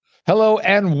Hello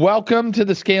and welcome to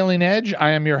the Scaling Edge. I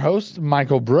am your host,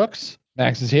 Michael Brooks.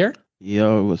 Max is here.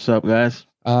 Yo, what's up, guys?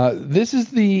 This is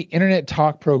the internet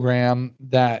talk program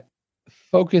that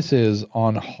focuses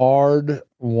on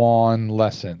hard-won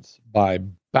lessons by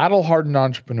battle-hardened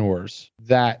entrepreneurs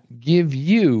that give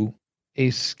you a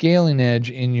scaling edge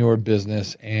in your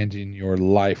business and in your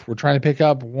life. We're trying to pick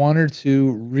up one or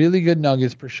two really good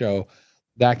nuggets per show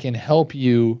that can help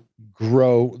you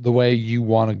grow the way you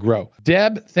want to grow.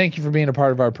 Deb, thank you for being a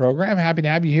part of our program. Happy to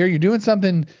have you here. You're doing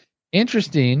something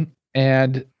interesting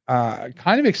and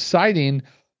kind of exciting,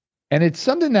 and it's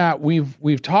something that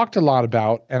we've talked a lot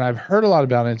about, and I've heard a lot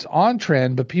about it. It's on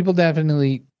trend, but people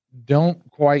definitely don't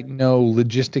quite know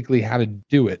logistically how to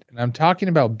do it. And I'm talking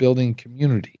about building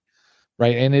community,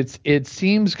 right? And it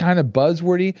seems kind of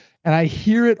buzzwordy, and I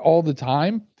hear it all the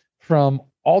time from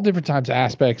all different types of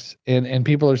aspects, and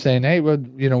people are saying, hey, well,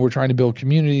 we're trying to build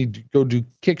community, go do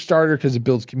Kickstarter because it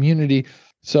builds community.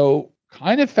 So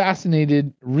kind of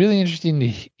fascinated, really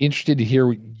interested to hear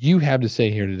what you have to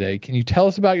say here today. Can you tell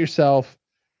us about yourself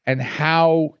and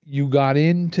how you got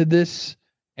into this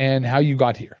and how you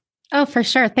got here? Oh, for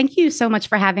sure. Thank you so much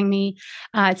for having me.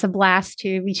 It's a blast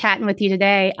to be chatting with you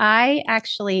today. I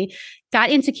actually got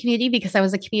into community because I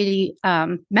was a community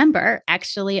member,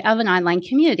 actually, of an online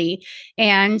community.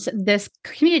 And this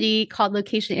community called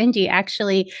Location Indie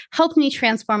actually helped me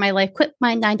transform my life, quit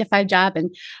my 9-to-5 job,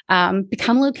 and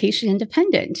become location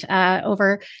independent.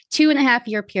 Over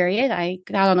 2.5-year period, I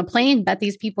got on a plane, met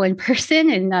these people in person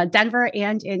in Denver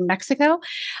and in Mexico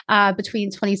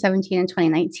between 2017 and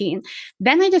 2019.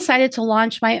 Then I decided to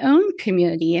launch my own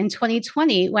community in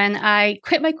 2020 when I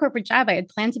quit my corporate job. I had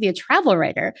planned to be a travel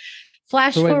writer.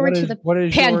 Flash forward to the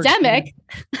pandemic.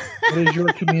 What does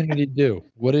your community do?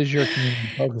 What is your community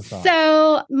focus on?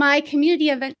 So my community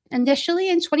event initially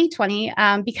in 2020,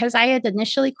 because I had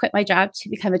initially quit my job to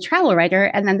become a travel writer,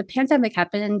 and then the pandemic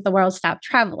happened and the world stopped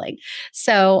traveling.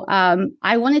 So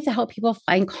I wanted to help people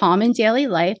find calm in daily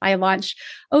life. I launched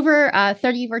over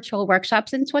 30 virtual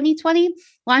workshops in 2020,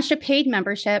 launched a paid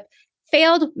membership,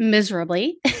 failed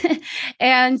miserably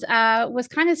and was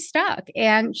kind of stuck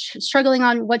and struggling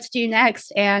on what to do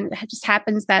next. And it just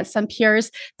happens that some peers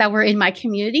that were in my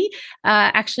community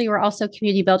actually were also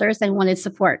community builders and wanted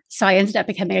support. So I ended up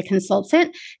becoming a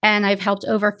consultant, and I've helped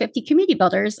over 50 community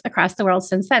builders across the world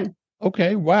since then.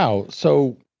 Okay, wow.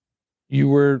 So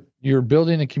you're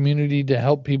building a community to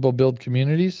help people build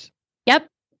communities? Yep.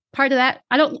 Part of that,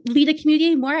 I don't lead a community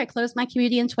anymore. I closed my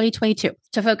community in 2022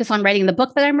 to focus on writing the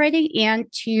book that I'm writing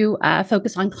and to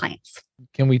focus on clients.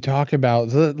 Can we talk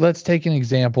about, let's take an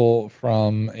example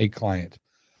from a client.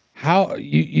 How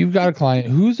you've got a client,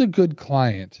 who's a good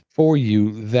client for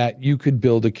you that you could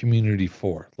build a community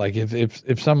for? Like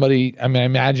if somebody, I mean, I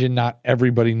imagine not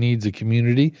everybody needs a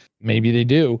community, maybe they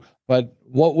do, but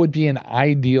what would be an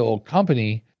ideal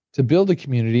company to build a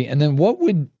community? And then what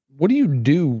do you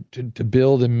do to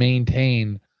build and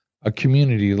maintain a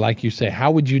community? Like you say, how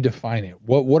would you define it?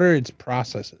 What are its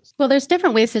processes? Well, there's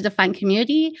different ways to define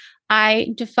community. I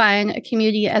define a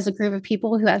community as a group of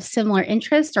people who have similar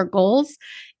interests or goals.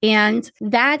 And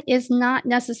that is not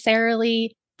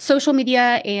necessarily social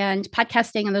media and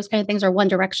podcasting and those kind of things are one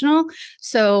directional.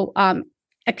 So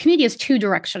a community is two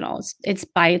directional. It's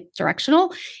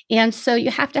bi-directional. And so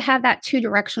you have to have that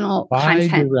two-directional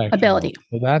content ability.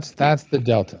 So that's the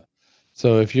delta.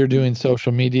 So if you're doing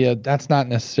social media, that's not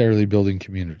necessarily building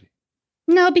community.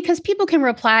 No, because people can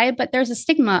reply, but there's a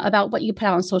stigma about what you put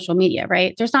out on social media,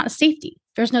 right? There's not a safety.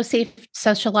 There's no safe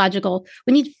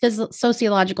we need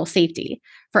sociological safety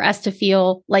for us to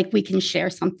feel like we can share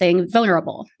something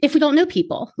vulnerable. If we don't know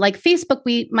people, like Facebook,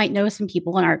 we might know some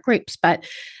people in our groups, but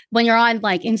when you're on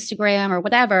like Instagram or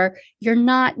whatever, you're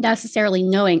not necessarily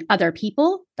knowing other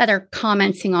people that are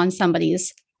commenting on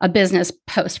a business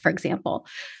post, for example.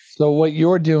 So what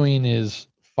you're doing is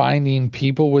finding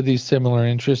people with these similar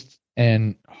interests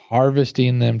and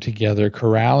harvesting them together,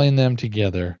 corralling them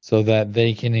together so that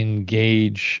they can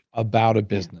engage about a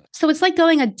business. So it's like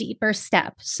going a deeper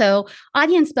step. So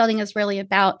audience building is really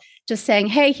about just saying,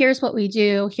 hey, here's what we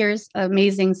do. Here's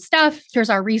amazing stuff. Here's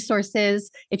our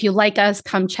resources. If you like us,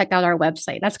 come check out our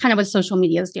website. That's kind of what social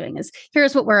media is doing, is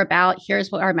here's what we're about.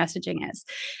 Here's what our messaging is.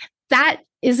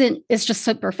 It's just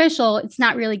superficial. It's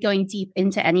not really going deep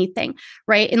into anything,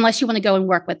 right? Unless you want to go and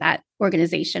work with that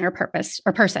organization or purpose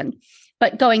or person.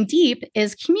 But going deep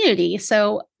is community.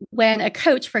 So when a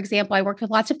coach, for example, I worked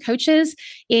with lots of coaches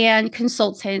and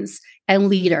consultants and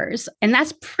leaders. And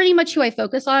that's pretty much who I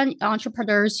focus on,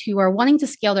 entrepreneurs who are wanting to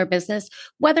scale their business,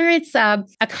 whether it's a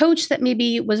coach that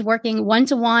maybe was working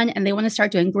one-to-one and they want to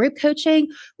start doing group coaching,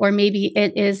 or maybe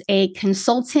it is a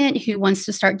consultant who wants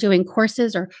to start doing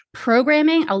courses or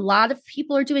programming. A lot of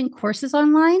people are doing courses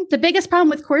online. The biggest problem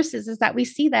with courses is that we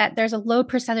see that there's a low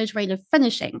percentage rate of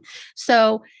finishing.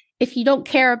 So if you don't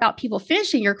care about people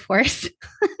finishing your course,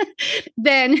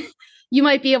 then you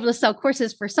might be able to sell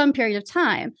courses for some period of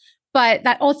time, but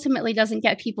that ultimately doesn't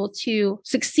get people to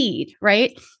succeed,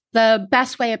 right? The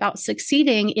best way about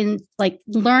succeeding in like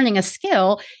learning a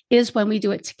skill is when we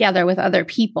do it together with other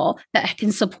people that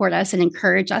can support us and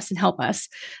encourage us and help us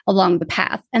along the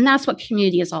path. And that's what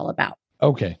community is all about.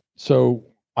 Okay. So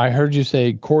I heard you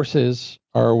say courses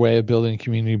are a way of building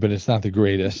community, but it's not the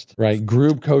greatest, right?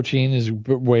 Group coaching is a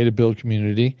way to build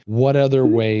community. What other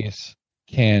ways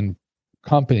can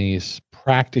companies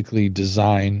practically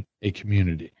design a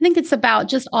community? I think it's about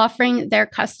just offering their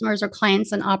customers or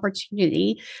clients an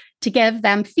opportunity to give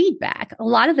them feedback. A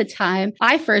lot of the time,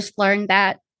 I first learned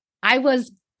that I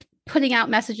was putting out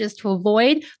messages to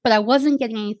avoid, but I wasn't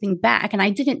getting anything back. And I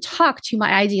didn't talk to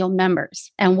my ideal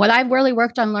members. And what I've really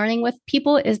worked on learning with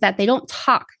people is that they don't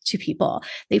talk to people.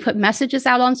 They put messages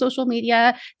out on social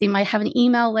media. They might have an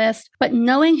email list, but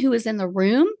knowing who is in the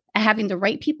room and having the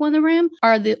right people in the room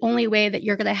are the only way that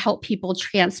you're going to help people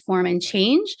transform and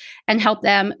change and help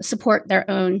them support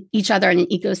each other in an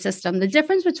ecosystem. The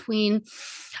difference between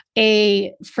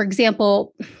for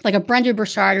example, like a Brendon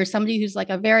Burchard or somebody who's like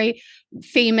a very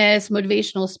famous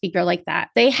motivational speaker like that,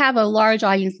 they have a large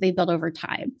audience they built over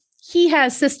time. He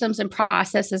has systems and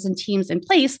processes and teams in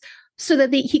place so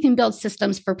that he can build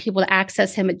systems for people to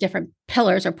access him at different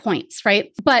pillars or points,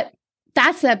 right? But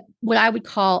that's what I would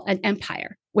call an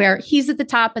empire, where he's at the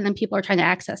top and then people are trying to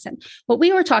access him. What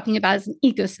we were talking about is an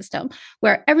ecosystem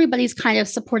where everybody's kind of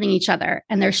supporting each other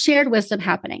and there's shared wisdom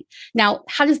happening. Now,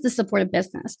 how does this support a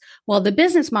business? Well, the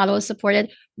business model is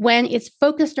supported when it's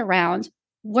focused around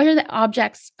what are the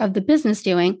objects of the business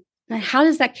doing and how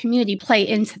does that community play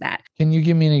into that? Can you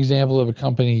give me an example of a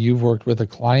company you've worked with, a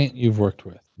client you've worked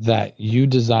with that you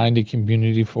designed a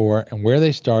community for and where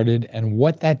they started and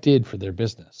what that did for their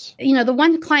business? You know, the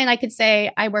one client I could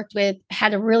say I worked with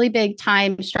had a really big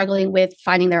time struggling with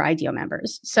finding their ideal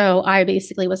members. So I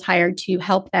basically was hired to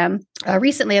help them.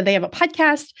 Recently, they have a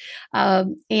podcast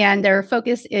and their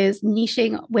focus is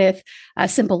niching with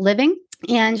simple living.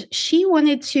 And she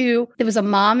wanted to, there was it's a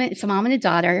mom and a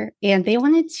daughter, and they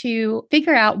wanted to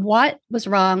figure out what was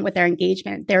wrong with their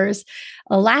engagement. There's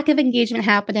a lack of engagement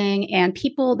happening and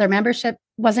their membership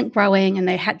wasn't growing and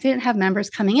they didn't have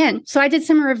members coming in. So I did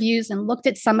some reviews and looked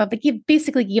at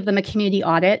basically give them a community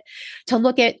audit to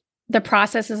look at the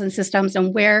processes and systems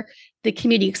and where the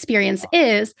community experience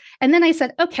is. And then I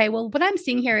said, okay, well, what I'm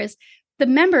seeing here is the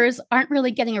members aren't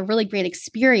really getting a really great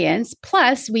experience.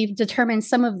 Plus, we've determined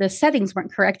some of the settings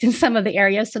weren't correct in some of the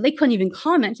areas, so they couldn't even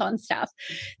comment on stuff.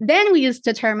 Then we just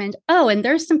determined, and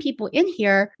there's some people in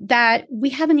here that we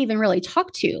haven't even really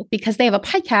talked to because they have a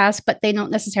podcast, but they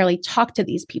don't necessarily talk to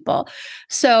these people.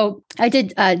 So I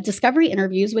did discovery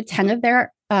interviews with 10 of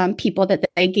their people that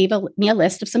they gave me a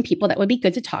list of some people that would be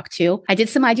good to talk to. I did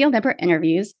some ideal member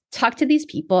interviews, talked to these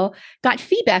people, got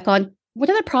feedback on what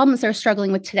are the problems they're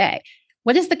struggling with today.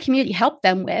 What does the community help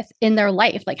them with in their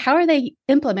life? Like, how are they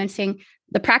implementing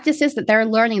the practices that they're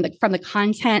learning from the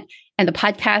content and the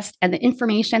podcast and the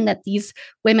information that these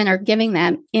women are giving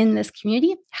them in this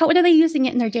community? How are they using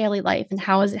it in their daily life and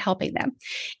how is it helping them?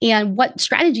 And what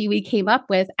strategy we came up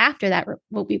with after that,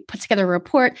 we put together a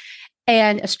report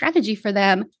and a strategy for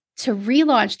them to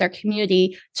relaunch their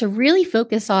community, to really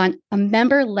focus on a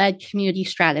member-led community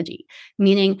strategy,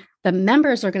 meaning the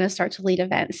members are going to start to lead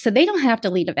events. So they don't have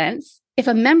to lead events. If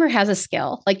a member has a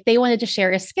skill, like they wanted to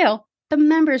share a skill, the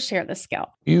members share the skill.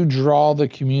 You draw the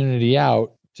community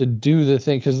out to do the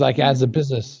thing. Because like as a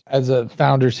business, as a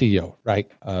founder CEO, right,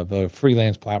 of a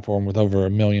freelance platform with over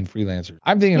 1 million freelancers,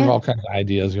 I'm thinking of all kinds of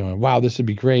ideas going, wow, this would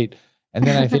be great. And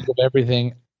then I think of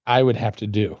everything I would have to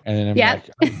do. And then I'm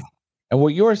like, and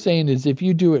what you're saying is if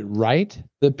you do it right,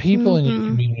 the people in your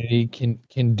community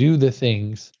can do the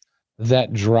things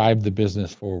that drive the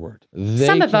business forward.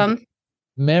 Some of them.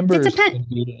 Members can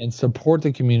be and support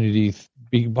the community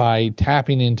by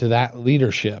tapping into that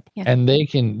leadership, and they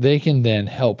can then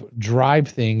help drive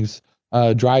things,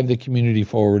 drive the community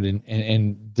forward,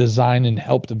 and design and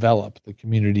help develop the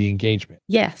community engagement.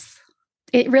 Yes.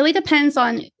 It really depends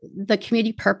on the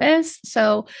community purpose.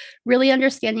 So really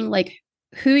understanding like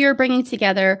who you're bringing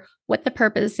together, what the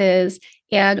purpose is,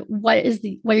 and what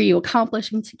are you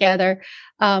accomplishing together?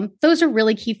 Those are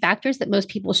really key factors that most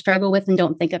people struggle with and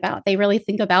don't think about. They really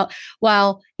think about,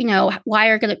 well, why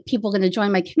are people going to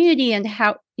join my community, and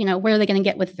how, what are they going to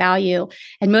get with value?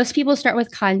 And most people start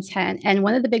with content. And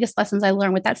one of the biggest lessons I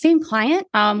learned with that same client,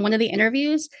 one of the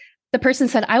interviews, the person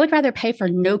said, I would rather pay for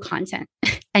no content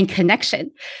and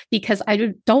connection, because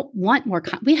I don't want more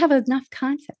content. We have enough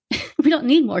content. We don't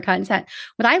need more content.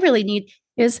 What I really need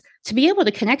is to be able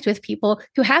to connect with people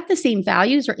who have the same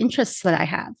values or interests that I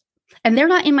have. And they're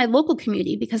not in my local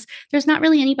community, because there's not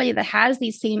really anybody that has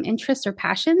these same interests or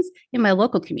passions in my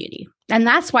local community. And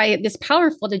that's why it's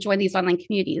powerful to join these online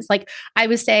communities. Like I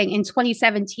was saying, in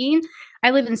 2017,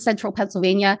 I live in central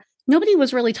Pennsylvania. Nobody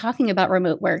was really talking about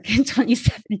remote work in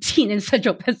 2017 in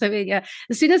central Pennsylvania.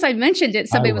 As soon as I mentioned it,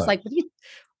 somebody was like,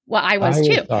 well, I was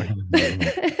too.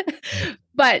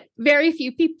 But very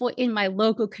few people in my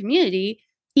local community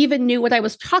even knew what I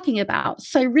was talking about.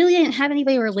 So I really didn't have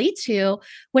anybody to relate to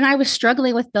when I was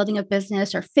struggling with building a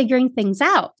business or figuring things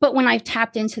out. But when I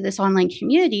tapped into this online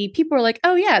community, people were like,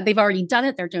 oh yeah, they've already done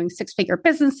it. They're doing 6-figure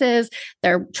businesses.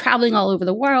 They're traveling all over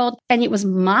the world. And it was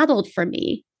modeled for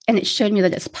me. And it showed me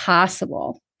that it's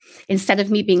possible, instead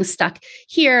of me being stuck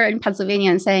here in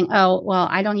Pennsylvania and saying, oh, well,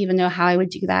 I don't even know how I would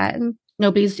do that. And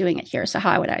nobody's doing it here. So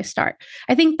how would I start?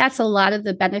 I think that's a lot of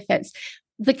the benefits.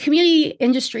 The community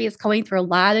industry is going through a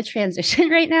lot of transition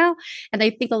right now. And I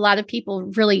think a lot of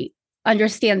people really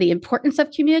understand the importance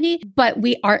of community, but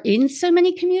we are in so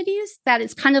many communities that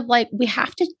it's kind of like we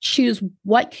have to choose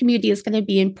what community is going to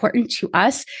be important to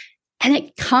us. And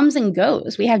it comes and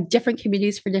goes. We have different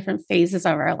communities for different phases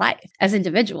of our life as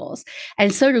individuals.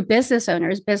 And so do business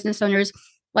owners. Business owners,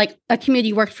 like a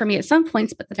community worked for me at some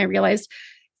points, but then I realized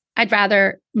I'd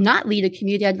rather not lead a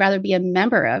community. I'd rather be a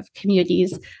member of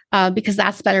communities because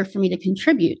that's better for me to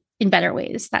contribute in better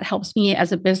ways. That helps me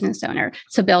as a business owner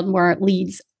to build more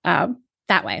leads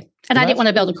that way. And I didn't want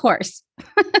to build a course.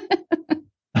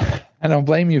 I don't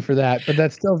blame you for that, but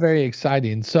that's still very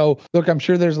exciting. So look, I'm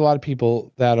sure there's a lot of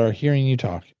people that are hearing you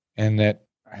talk and that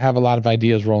have a lot of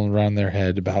ideas rolling around their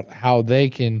head about how they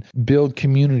can build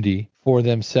community for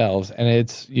themselves. And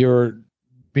it's your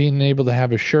being able to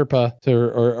have a Sherpa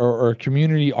or a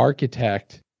community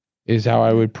architect is how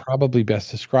I would probably best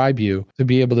describe you, to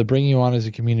be able to bring you on as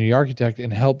a community architect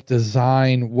and help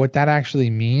design what that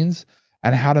actually means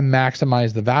and how to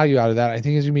maximize the value out of that. I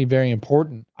think is going to be very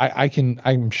important.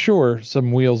 I'm sure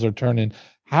some wheels are turning.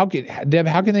 Deb,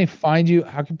 how can they find you?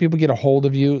 How can people get a hold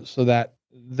of you so that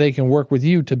they can work with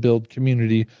you to build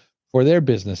community for their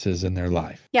businesses and their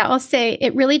life? Yeah, I'll say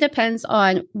it really depends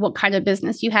on what kind of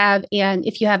business you have and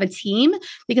if you have a team,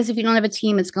 because if you don't have a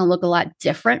team, it's going to look a lot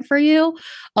different for you.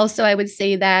 Also, I would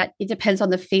say that it depends on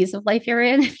the phase of life you're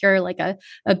in. If you're like a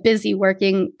busy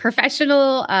working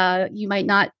professional, it might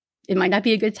not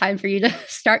be a good time for you to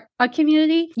start a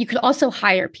community. You could also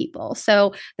hire people.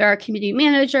 So there are community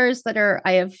managers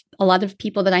I have a lot of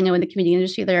people that I know in the community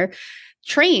industry that are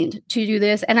trained to do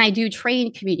this. And I do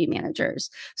train community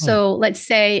managers. So let's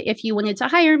say if you wanted to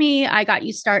hire me,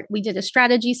 we did a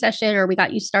strategy session, or we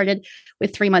got you started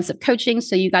with 3 months of coaching.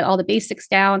 So you got all the basics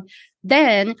down.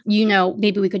 Then,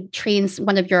 maybe we could train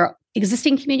one of your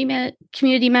existing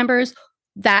community members.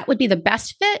 That would be the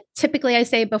best fit. Typically, I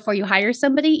say before you hire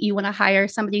somebody, you want to hire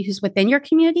somebody who's within your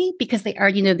community because they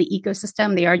already know the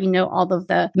ecosystem. They already know all of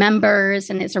the members,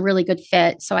 and it's a really good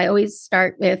fit. So I always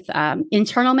start with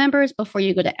internal members before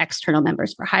you go to external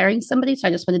members for hiring somebody. So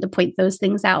I just wanted to point those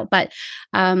things out. But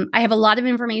I have a lot of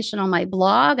information on my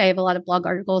blog. I have a lot of blog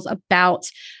articles about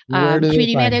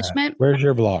community management. Where's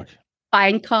your blog?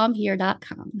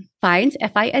 FindCalmHere.com. Find,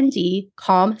 Find,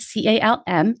 calm,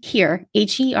 CALM, here,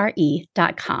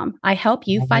 HERE.com. I help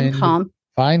you find calm.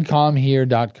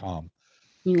 FindCalmHere.com.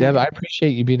 Deb, I appreciate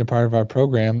you being a part of our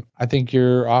program. I think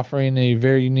you're offering a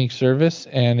very unique service,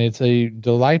 and it's a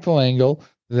delightful angle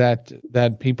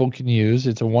that people can use.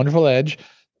 It's a wonderful edge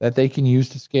that they can use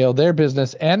to scale their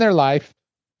business and their life.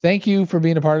 Thank you for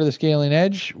being a part of the Scaling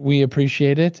Edge. We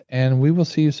appreciate it, and we will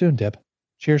see you soon, Deb.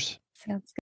 Cheers. Sounds good.